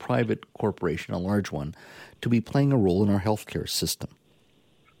relying on a private corporation, a large one, to be playing a role in our healthcare system?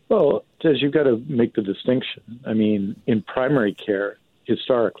 Well, Des, you've got to make the distinction. I mean, in primary care,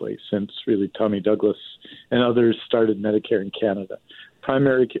 historically, since really Tommy Douglas and others started Medicare in Canada,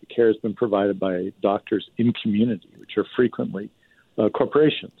 primary care has been provided by doctors in community, which are frequently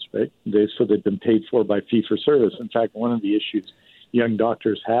corporations, right? So they've been paid for by fee-for-service. In fact, one of the issues young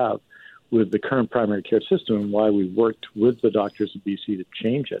doctors have with the current primary care system and why we worked with the doctors of BC to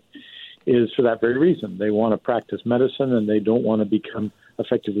change it is for that very reason. They want to practice medicine and they don't want to become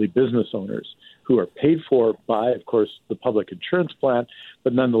effectively business owners who are paid for by, of course, the public insurance plan,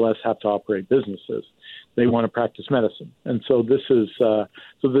 but nonetheless have to operate businesses. They want to practice medicine. And so this is, to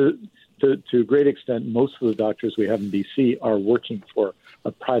a great extent, most of the doctors we have in BC are working for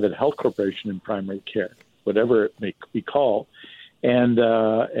a private health corporation in primary care, whatever it may be called, and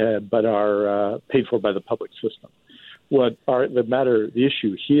but are paid for by the public system. The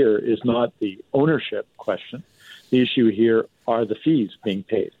issue here is not the ownership question. The issue here are the fees being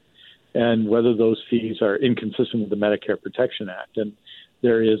paid and whether those fees are inconsistent with the Medicare Protection Act. And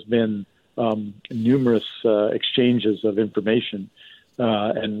there has been numerous exchanges of information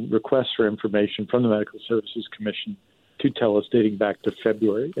and requests for information from the Medical Services Commission to TELUS dating back to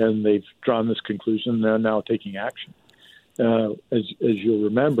February, and they've drawn this conclusion. They're now taking action. As you'll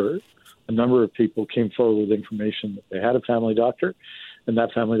remember, a number of people came forward with information that they had a family doctor, and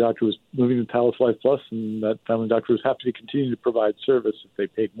that family doctor was moving to TELUS Life Plus, and that family doctor was happy to continue to provide service if they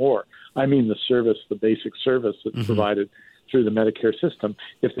paid more. I mean the service, the basic service that's provided through the Medicare system,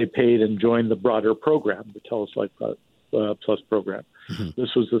 if they paid and joined the broader program, the TELUS Life Plus program.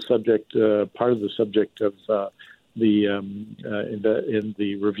 This was the subject, part of the subject of in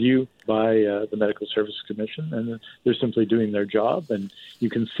the review by the Medical Services Commission, and they're simply doing their job. And you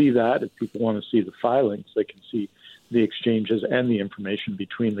can see that if people want to see the filings, they can see the exchanges and the information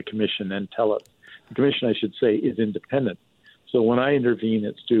between the Commission and TELUS. The Commission, I should say, is independent. So when I intervene,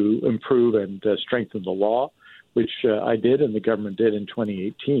 it's to improve and strengthen the law, which I did and the government did in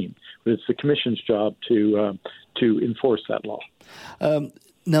 2018. But it's the Commission's job to enforce that law.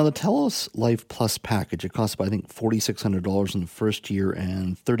 Now, the TELUS Life Plus package, it costs, I think, $4,600 in the first year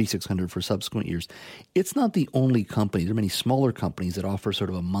and $3,600 for subsequent years. It's not the only company. There are many smaller companies that offer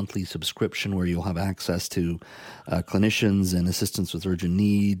sort of a monthly subscription where you'll have access to clinicians and assistance with urgent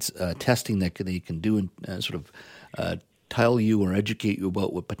needs, testing that they can do and sort of tell you or educate you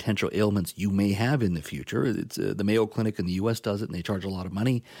about what potential ailments you may have in the future. It's the Mayo Clinic in the U.S. does it, and they charge a lot of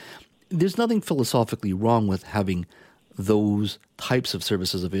money. There's nothing philosophically wrong with having those types of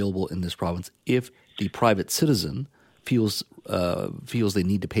services available in this province if the private citizen feels they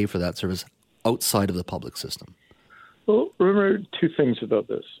need to pay for that service outside of the public system. Well, remember two things about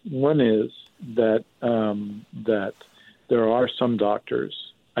this. One is that that there are some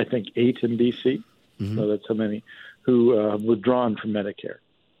doctors, I think 8 in BC, so that's how many, who have withdrawn from Medicare,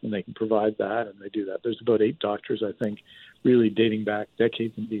 and they can provide that, and they do that. There's about 8 doctors, I think, really dating back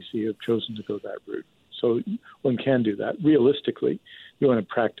decades in BC who have chosen to go that route. So one can do that. Realistically, you want to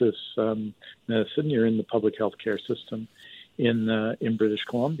practice medicine, you're in the public health care system in British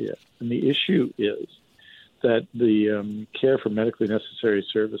Columbia. And the issue is that the care for medically necessary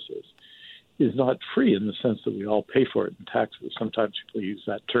services is not free in the sense that we all pay for it in taxes. Sometimes people use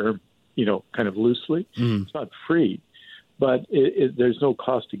that term, kind of loosely. It's not free, but there's no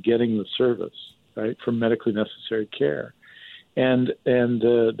cost to getting the service, right, for medically necessary care. And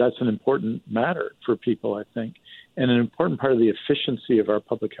that's an important matter for people, I think, and an important part of the efficiency of our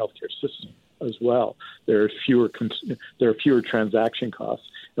public healthcare system as well. There are fewer transaction costs,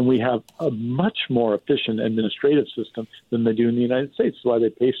 and we have a much more efficient administrative system than they do in the United States. That's why they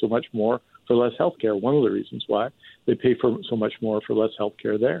pay so much more for less healthcare. One of the reasons why they pay for so much more for less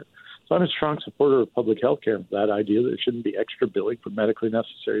healthcare there. So I'm a strong supporter of public healthcare. That idea that there shouldn't be extra billing for medically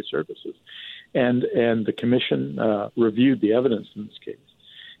necessary services. And the Commission reviewed the evidence in this case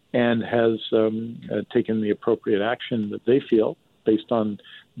and has taken the appropriate action that they feel based on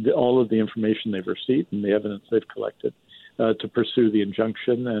all of the information they've received and the evidence they've collected to pursue the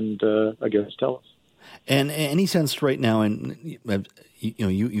injunction and against TELUS. And any sense right now, and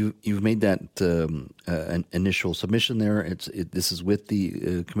you've made that an initial submission there. This is with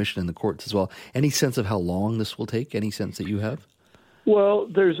the Commission and the courts as well. Any sense of how long this will take? Any sense that you have? Well,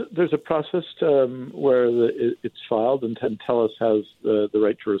 there's a process where it's filed, and TELUS has the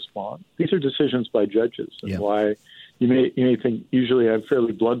right to respond. These are decisions by judges, and why you may think usually I'm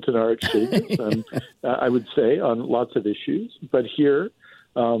fairly blunt in our exchanges, and I would say on lots of issues. But here,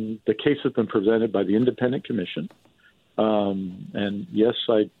 the case has been presented by the independent commission. And yes,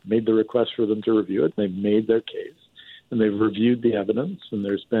 I made the request for them to review it. They've made their case, and they've reviewed the evidence, and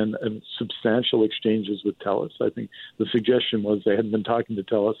there's been substantial exchanges with TELUS. I think the suggestion was they hadn't been talking to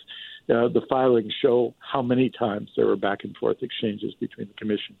TELUS. The filings show how many times there were back and forth exchanges between the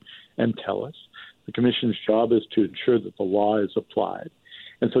Commission and TELUS. The Commission's job is to ensure that the law is applied.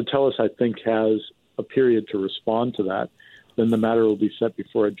 And so TELUS, I think, has a period to respond to that. Then the matter will be set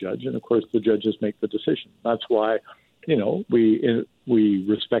before a judge, and of course the judges make the decision. That's why, we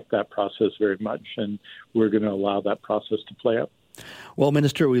respect that process very much, and we're going to allow that process to play out. Well,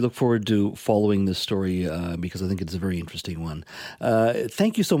 Minister, we look forward to following this story because I think it's a very interesting one.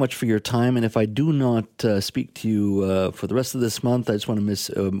 Thank you so much for your time. And if I do not speak to you for the rest of this month, I just want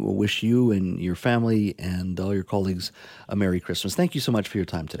to wish you and your family and all your colleagues a Merry Christmas. Thank you so much for your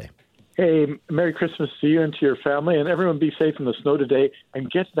time today. Hey, Merry Christmas to you and to your family, and everyone be safe in the snow today and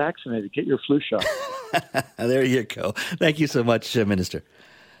get vaccinated. Get your flu shot. There you go. Thank you so much, Minister.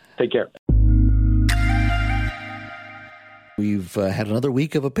 Take care. We've had another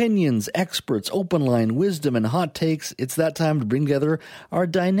week of opinions, experts, open line, wisdom, and hot takes. It's that time to bring together our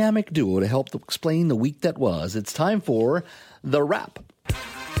dynamic duo to help explain the week that was. It's time for The Wrap.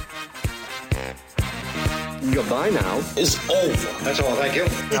 Goodbye now is over. That's all, thank you.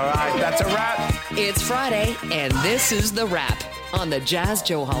 All right, that's a wrap. It's Friday, and this is The Wrap on the Jazz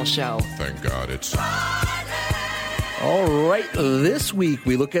Johal Show. Thank God it's All right, this week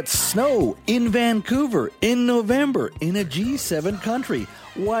we look at snow in Vancouver in November in a G7 country.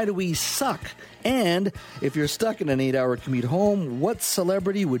 Why do we suck? And if you're stuck in an 8-hour commute home, what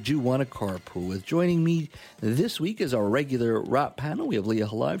celebrity would you want to carpool with? Joining me this week is our regular Wrap panel. We have Leah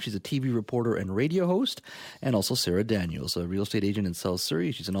Halive. She's a TV reporter and radio host. And also Sarah Daniels, a real estate agent in South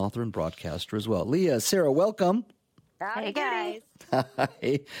Surrey. She's an author and broadcaster as well. Leah, Sarah, welcome. Hey, guys.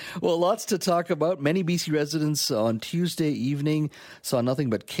 Hi. Well, lots to talk about. Many BC residents on Tuesday evening saw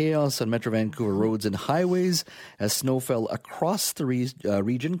nothing but chaos on Metro Vancouver roads and highways as snow fell across the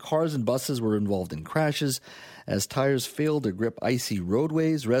region. Cars and buses were involved in crashes as tires failed to grip icy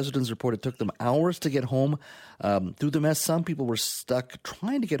roadways. Residents report it took them hours to get home. Through the mess, some people were stuck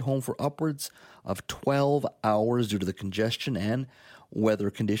trying to get home for upwards of 12 hours due to the congestion and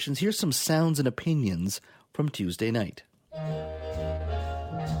weather conditions. Here's some sounds and opinions from Tuesday night.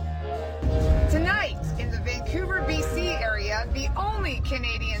 Tonight, in the Vancouver, BC area, the only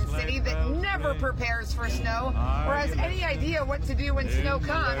Canadian city that never prepares for snow or has any idea what to do when snow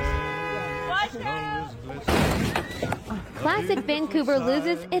comes. Watch out! Classic Vancouver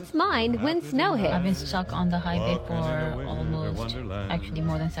loses its mind when snow hits. I've been stuck on the highway for almost, actually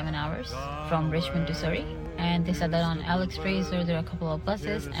more than 7 hours from Richmond to Surrey. And they said that on Alex Fraser there are a couple of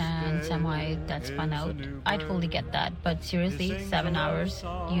buses and semi that spun out. I totally get that, but seriously, 7 hours,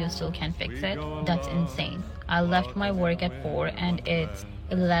 you still can't fix it? That's insane. I left my work at 4 and it's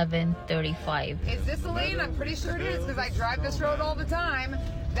 11:35. Is this a lane? I'm pretty sure it is because I drive this road all the time.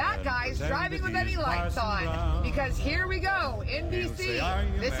 That guy's driving with any lights on because here we go in BC.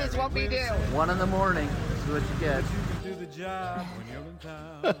 This is what we do. 1 a.m. This is what you get.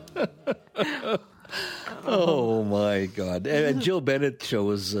 Oh my God! And Jill Bennett show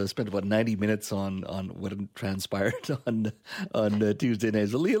was spent about 90 minutes on what transpired on Tuesday night.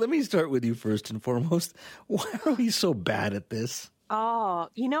 So Leah, let me start with you first and foremost. Why are we so bad at this? Oh,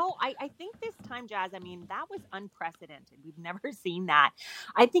 I think this time, Jazz, that was unprecedented. We've never seen that.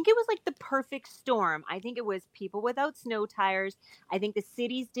 I think it was like the perfect storm. I think it was people without snow tires. I think the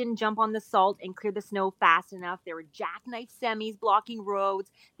cities didn't jump on the salt and clear the snow fast enough. There were jackknife semis blocking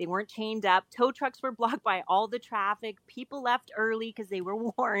roads. They weren't chained up. Tow trucks were blocked by all the traffic. People left early because they were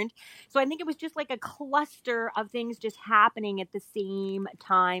warned. So I think it was just like a cluster of things just happening at the same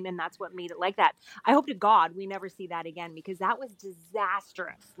time, and that's what made it like that. I hope to God we never see that again because that was disastrous.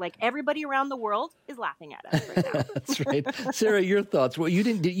 Like everybody around the world is laughing at us right now. That's right. Sarah, your thoughts? Well, you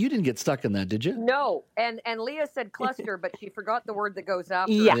didn't get stuck in that, did you? No. And Leah said cluster, but she forgot the word that goes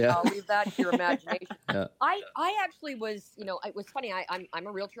after. Yeah. I'll leave that to your imagination. Yeah. I actually was, it was funny. I'm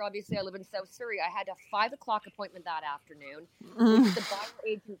a realtor, obviously. I live in South Surrey. I had a 5:00 appointment that afternoon. The buyer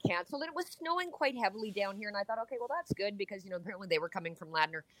agent canceled. It was snowing quite heavily down here, and I thought, okay, well, that's good because, apparently they were coming from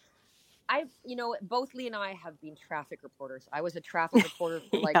Ladner. Both Lee and I have been traffic reporters. I was a traffic reporter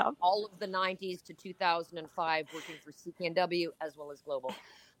for all of the 90s to 2005, working for CKNW as well as Global.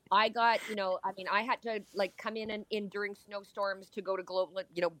 I got, I had to come in during snowstorms to go to Global,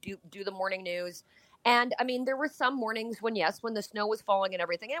 do the morning news. And there were some mornings when the snow was falling and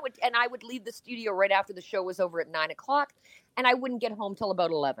everything, and I would leave the studio right after the show was over at 9:00, and I wouldn't get home till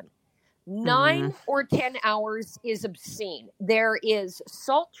about 11. 9 or 10 hours is obscene. There is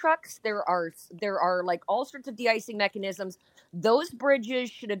salt trucks. There are like all sorts of de-icing mechanisms. Those bridges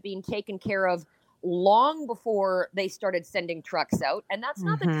should have been taken care of long before they started sending trucks out. And that's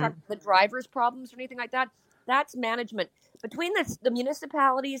not the driver's problems or anything like that. That's management. Between the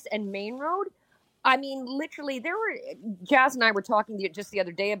municipalities and Main Road, I mean, literally, Jazz and I were talking just the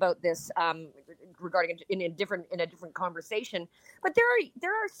other day about this regarding in a different conversation. But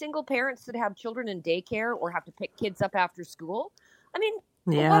there are single parents that have children in daycare or have to pick kids up after school. I mean,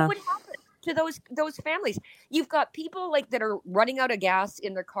 what would happen to those families? You've got people like that are running out of gas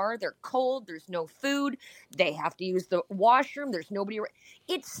in their car. They're cold. There's no food. They have to use the washroom. There's nobody.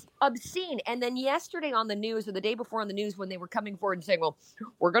 It's obscene. And then yesterday on the news, or the day before on the news, when they were coming forward and saying, well,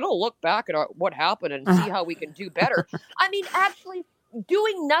 we're going to look back at what happened and see how we can do better. I mean, actually,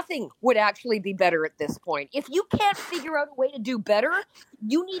 doing nothing would actually be better at this point. If you can't figure out a way to do better,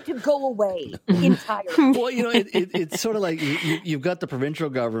 you need to go away entirely. Well, it's sort of like you've got the provincial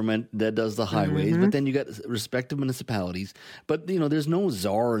government that does the highways, but then you got respective municipalities. But there's no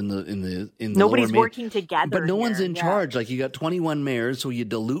czar in the nobody's working together. But no one's in charge. Like you got 21 mayors, so you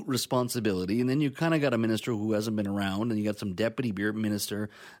dilute responsibility, and then you kind of got a minister who hasn't been around, and you got some deputy minister,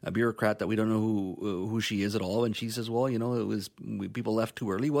 a bureaucrat that we don't know who she is at all, and she says, well, it was people left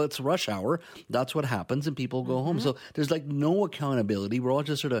too early. Well, it's rush hour. That's what happens, and people go home. So there's like no accountability. We're all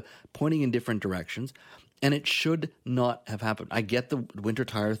just sort of pointing in different directions, and it should not have happened. I get the winter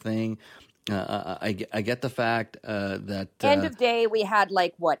tire thing. I get the fact that end of day we had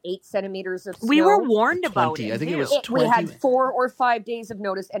 8 centimeters of snow. We were warned about it. I think it was 20. We had 4 or 5 days of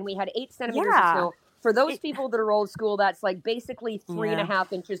notice, and we had 8 centimeters of snow. For those people that are old school, that's basically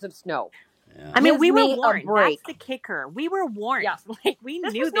 3.5 inches of snow. Yeah. I mean, we were warned. That's the kicker. We were warned. Yeah. We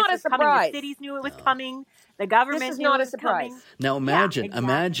knew this was coming. The cities knew it was coming. The government knew it was coming. Now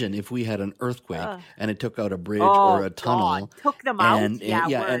imagine if we had an earthquake and it took out a bridge or a tunnel. God. Took them out. And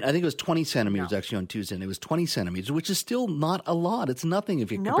I think it was 20 centimeters actually on Tuesday. And it was 20 centimeters, which is still not a lot. It's nothing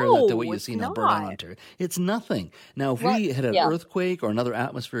if you compare that to what you see in Alberta and Ontario. It's nothing. Now, if we had an earthquake or another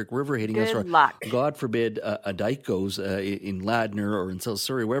atmospheric river hitting us, or God forbid a dike goes in Ladner or in South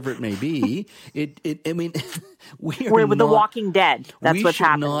Surrey, wherever it may be, I mean, we're with The Walking Dead. That's what's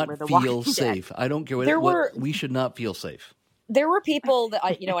happening. We should not feel safe. I don't care what we should not feel safe. There were people that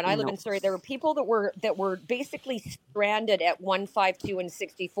and I live in Surrey. There were people that were basically stranded at 152 and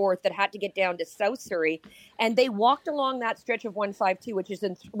 64th that had to get down to South Surrey, and they walked along that stretch of 152, which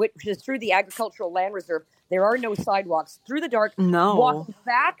is through the agricultural land reserve. There are no sidewalks. Through the dark, walked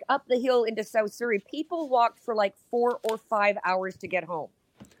back up the hill into South Surrey. People walked for 4 or 5 hours to get home.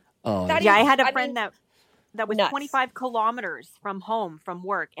 Oh, I had a friend that was nuts. 25 kilometers from home, from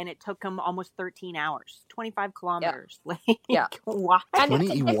work, and it took him almost 13 hours. 25 kilometers. Yeah. What?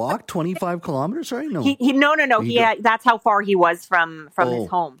 He walked 25 kilometers? Sorry? No. No. That's how far he was from his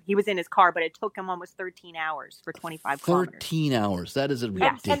home. He was in his car, but it took him almost 13 hours for 25 kilometers. 13 hours. That is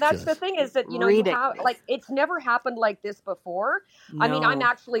ridiculous. And that's the thing is that, you have, it's never happened like this before. No. I mean, I'm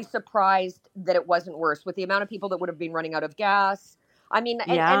actually surprised that it wasn't worse with the amount of people that would have been running out of gas. I mean,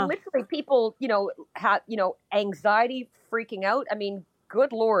 and literally people, had, anxiety, freaking out. I mean,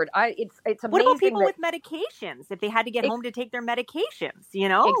 good Lord. It's amazing. What about people with medications? If they had to get home to take their medications,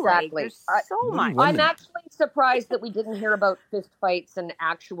 Exactly. There's so much. I'm actually surprised that we didn't hear about fist fights and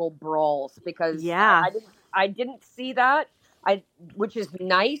actual brawls because I didn't see that. Which is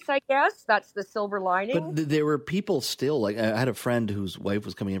nice, I guess. That's the silver lining. But there were people still, I had a friend whose wife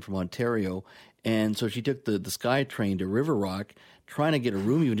was coming in from Ontario, and so she took the SkyTrain to River Rock, trying to get a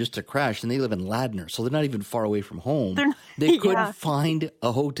room even just to crash, and they live in Ladner, so they're not even far away from home. They couldn't find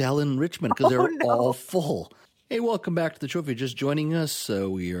a hotel in Richmond because they're all full. Hey, welcome back to the show. If you're just joining us,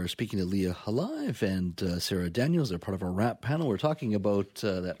 we are speaking to Leah Halive and Sarah Daniels. They're part of our wrap panel. We're talking about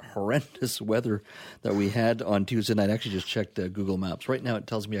that horrendous weather that we had on Tuesday night. I actually just checked Google Maps. Right now it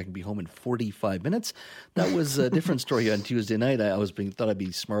tells me I can be home in 45 minutes. That was a different story on Tuesday night. I thought I'd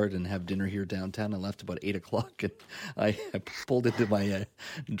be smart and have dinner here downtown. I left about 8 o'clock, and I pulled into my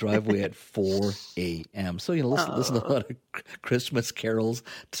driveway at 4 a.m. So, listen to a lot of Christmas carols,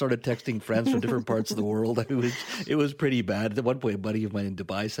 started texting friends from different parts of the world. It was pretty bad. At one point, a buddy of mine in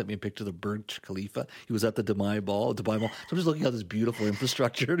Dubai sent me a picture of the Burj Khalifa. He was at the Dubai Mall. So I'm just looking at this beautiful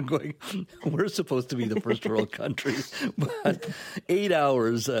infrastructure and going, we're supposed to be the first world country. But 8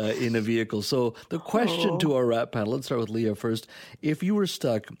 hours in a vehicle. So the question to our wrap panel, let's start with Leah first. If you were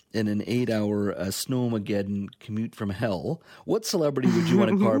stuck in an 8-hour Snowmageddon commute from hell, what celebrity would you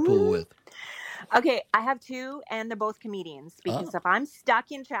want to carpool with? Okay, I have two, and they're both comedians. Because if I'm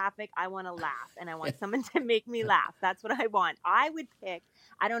stuck in traffic, I want to laugh, and I want someone to make me laugh. That's what I want. I would pick,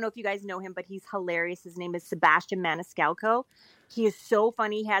 I don't know if you guys know him, but he's hilarious. His name is Sebastian Maniscalco. He is so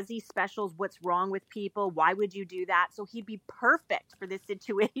funny. He has these specials, What's Wrong with People? Why would you do that? So he'd be perfect for this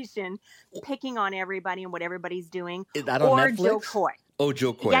situation, picking on everybody and what everybody's doing. Is that on Netflix? Joe Coy. Oh,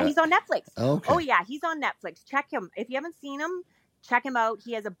 Joe Coy. Yeah, he's on Netflix. Okay. Oh, yeah, he's on Netflix. Check him. If you haven't seen him, check him out.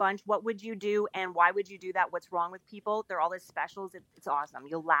 He has a bunch. What would you do? And why would you do that? What's wrong with people? They're all his specials. It's awesome.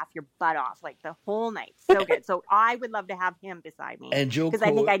 You'll laugh your butt off like the whole night. So good. So I would love to have him beside me. And Joe because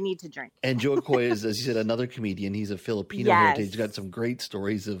I think I need to drink. And Joe Coy is, as you said, another comedian. He's a Filipino heritage. He's got some great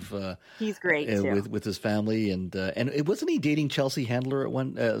stories of. He's great too. with his family and wasn't he dating Chelsea Handler at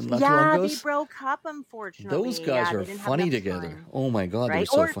one? Not too long ago? They broke up. Unfortunately, those guys are funny together. Time. Oh my God, right?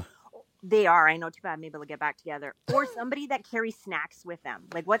 they're so fun. They are. I know. Too bad. Maybe they'll get back together. Or somebody that carries snacks with them.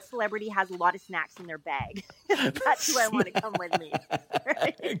 Like, what celebrity has a lot of snacks in their bag? That's who I want to come with me.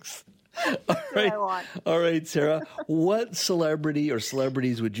 Thanks. All right, Sarah. What celebrity or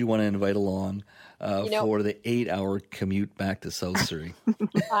celebrities would you want to invite along for the 8-hour commute back to South Surrey?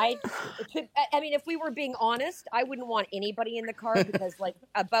 I mean, if we were being honest, I wouldn't want anybody in the car because, like,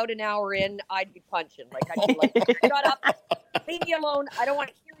 about an hour in, I'd be punching. Like, I'd be like, shut up, leave me alone. I don't want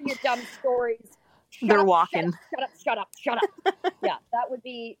to hear your dumb stories. They're walking. Shut up. Yeah, that would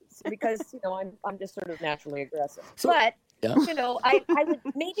be because, I'm just sort of naturally aggressive. I would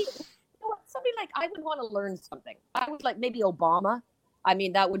maybe, something like I would want to learn something. I would like maybe Obama. I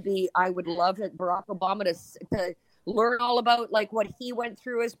mean, I would love Barack Obama to learn all about like what he went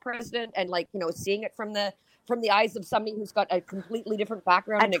through as president and like, seeing it from the eyes of somebody who's got a completely different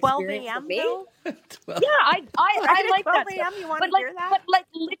background and experience than me. Yeah, I like that. 12 a.m. You want to hear that? But like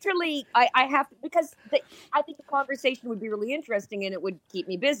literally, I have to, because I think the conversation would be really interesting and it would keep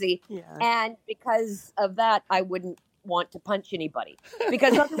me busy. Yeah. And because of that, I wouldn't want to punch anybody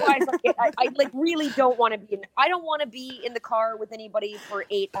because otherwise I like really don't want to be I don't want to be in the car with anybody for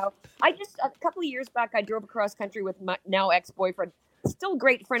 8 hours. A couple of years back I drove across country with my now ex-boyfriend, still a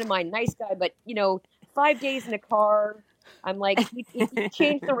great friend of mine, nice guy, but 5 days in a car, I'm like, if you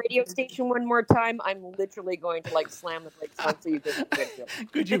change the radio station one more time, I'm literally going to like slam the brakes on so you can get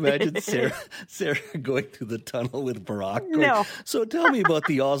Could you imagine Sarah going through the tunnel with Barack? No. So tell me about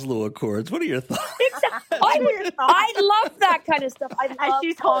the Oslo Accords. What are your thoughts? I love that kind of stuff. As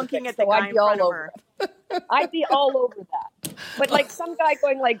she's honking at the guy in front of her. I'd be all over that. But like some guy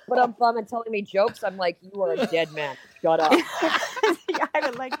going like, but I'm bum and telling me jokes, I'm like, you are a dead man. Shut up. Yeah, I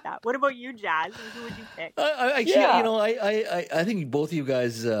would like that. What about you, Jazz? Who would you pick? I think both of you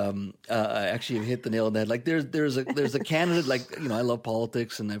guys actually have hit the nail on the head. Like there's a candidate, like, I love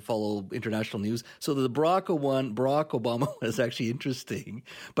politics and I follow international news. So the Barack Obama was actually interesting.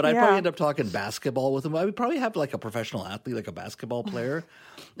 But I'd probably end up talking basketball with him. I would probably have like a professional athlete, like a basketball player,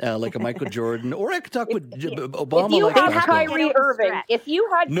 like a Michael Jordan. Or I could talk with Obama. If you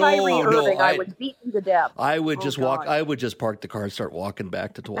had Kyrie Irving, I would beat you to death. I would just walk. I would just park the car and start walking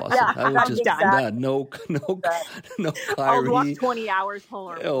back to Tawasin. Yeah, I would just no Kyrie. I'll walk 20 hours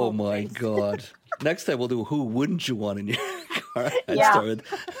home. Oh my God! Next time we'll do who wouldn't you want in your car? Started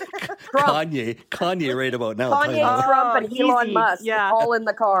Kanye right about now. Kanye, Trump, and Elon Musk, all in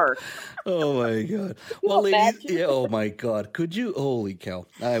the car. Oh my God! Well, ladies, oh my God! Could you? Holy cow!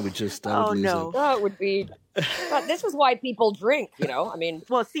 I would lose it. That would be. But this is why people drink, I mean.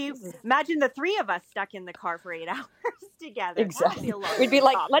 Well, see, imagine the three of us stuck in the car for 8 hours together. Exactly. We'd be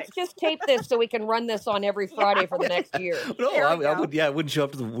like, let's just tape this so we can run this on every Friday for the next year. No, I wouldn't show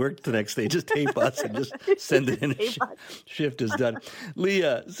up to the work the next day. Just tape us and just send it in. Shift is done.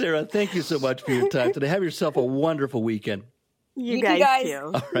 Leah, Sarah, thank you so much for your time today. Have yourself a wonderful weekend. You guys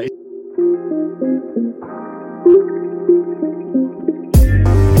too. All right.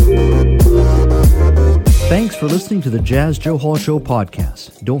 Thanks for listening to the Jazz Joe Hall Show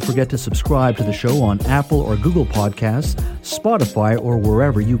podcast. Don't forget to subscribe to the show on Apple or Google Podcasts, Spotify, or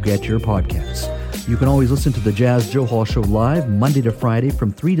wherever you get your podcasts. You can always listen to the Jazz Joe Hall Show live Monday to Friday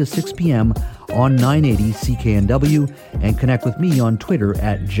from 3 to 6 p.m. on 980 CKNW and connect with me on Twitter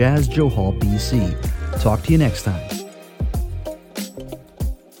at JazzJoeHallBC. Talk to you next time.